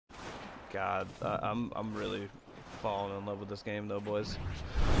God, I'm really falling in love with this game, though, boys.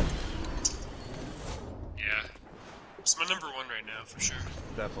 Yeah, it's my #1 right now for sure.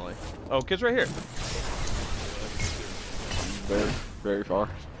 Definitely. Oh, kid's right here. Very, very far.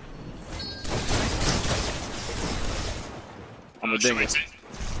 I'm a dingus.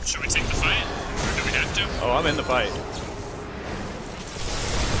 Should we take the fight, or do we have to? Oh, I'm in the fight.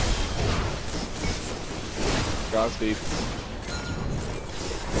 Godspeed.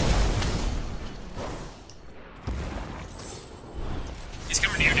 He's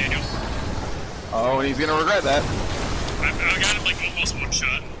coming to you, Daniel. Oh, and he's gonna regret that. I got him like almost one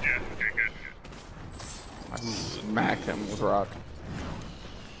shot. Yeah, okay, good. I smacked him with rock.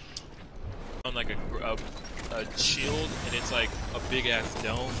 On like a shield, and it's like a big ass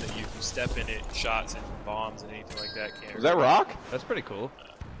dome that you can step in it, shots and bombs and anything like that can't. Is that rock? That's pretty cool.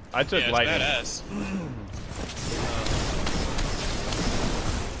 I took yeah, lightning. It's badass.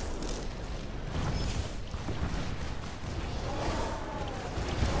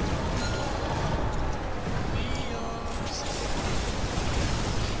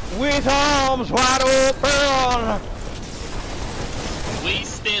 With arms wide open. We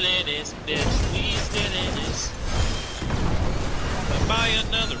still in this, bitch. We still in this. Buy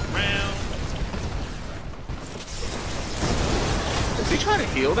another round. Is he trying to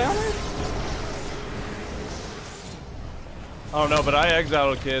heal down there? I don't know, but I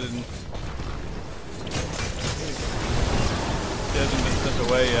exiled a kid and he hasn't been sent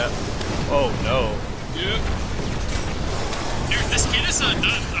away yet. Oh no. Yep. Dude, this kid is I'm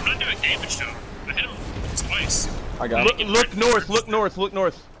not doing damage to him. I hit him twice. I got Look, it. look north, look north, look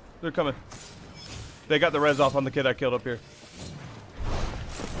north. They're coming. They got the res off on the kid I killed up here.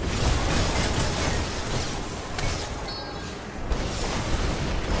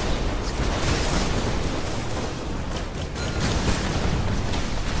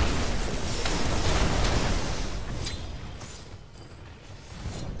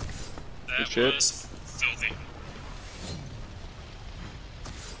 That shit. was filthy.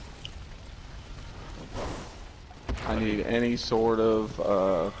 I need any sort of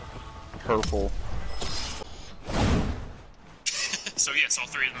purple. So yes, all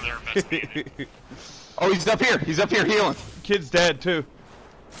three of them are about to be in it. Oh, he's up here. He's up here healing. Kid's dead too.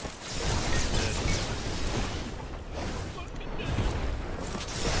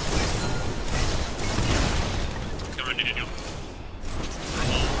 Coming to Daniel.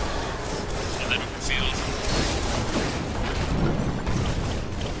 And then open field.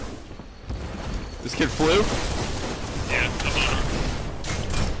 This kid flew. Yeah, I'm on him.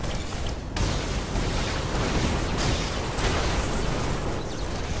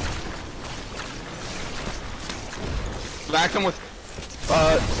 Smacked him with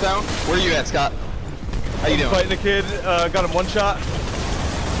stone. Where are you at, Scott? How you doing? Fighting the kid, got him one shot.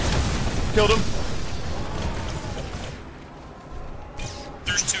 Killed him.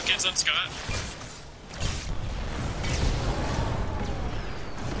 There's 2 kids on Scott.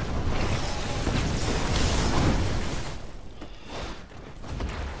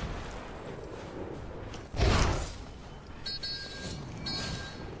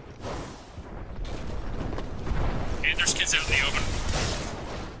 And there's kids out in the open.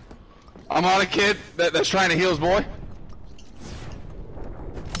 I'm on a kid that's trying to heal his boy.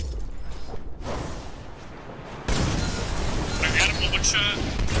 I got him with one shot.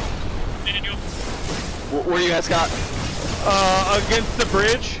 Daniel. Where are you at, Scott? Against the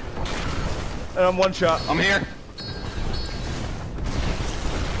bridge. And I'm one shot. I'm here.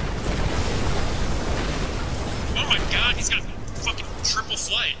 Oh my god, he's got fucking triple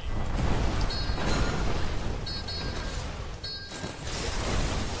flight.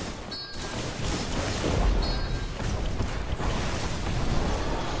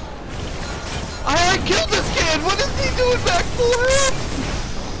 I killed this kid! What is he doing back for?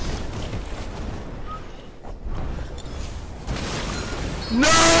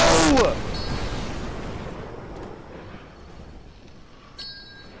 No!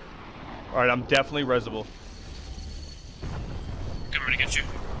 Alright, I'm definitely resable. Coming to get you.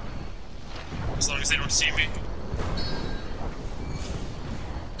 As long as they don't see me.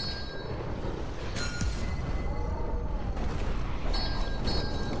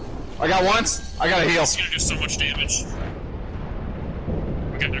 I got one. I got a heal. It's gonna do so much damage.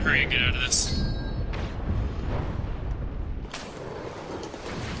 We got to hurry and get out of this.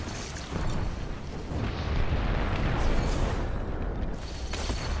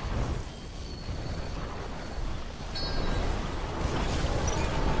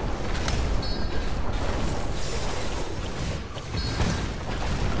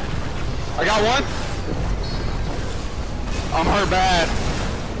 I got one. I'm hurt bad.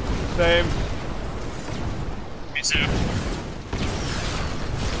 Same. Me too.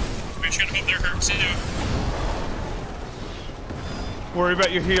 I'm just gonna hope they're hurt too. Worry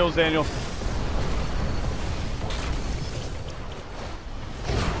about your heals, Daniel.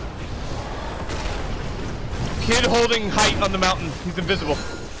 Kid holding height on the mountain. He's invisible.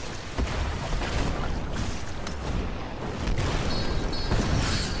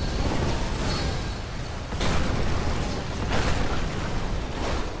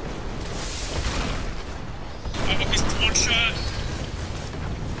 Oh, he's one shot.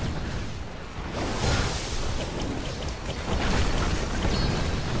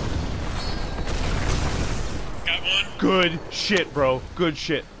 Got one. Good shit, bro. Good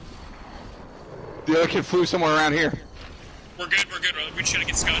shit. The other kid flew somewhere around here. We're good, we just gotta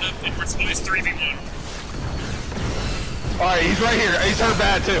get Scott up and it's 3v1. Alright, he's right here. He's hurt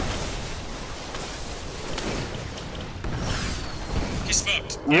bad too. He's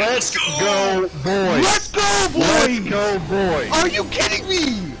fucked. Let's go, boys. Let's go, boys! Let's go, boys. Are you kidding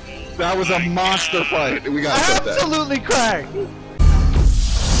me? That was a monster fight. We gotta set that. Absolutely cracked.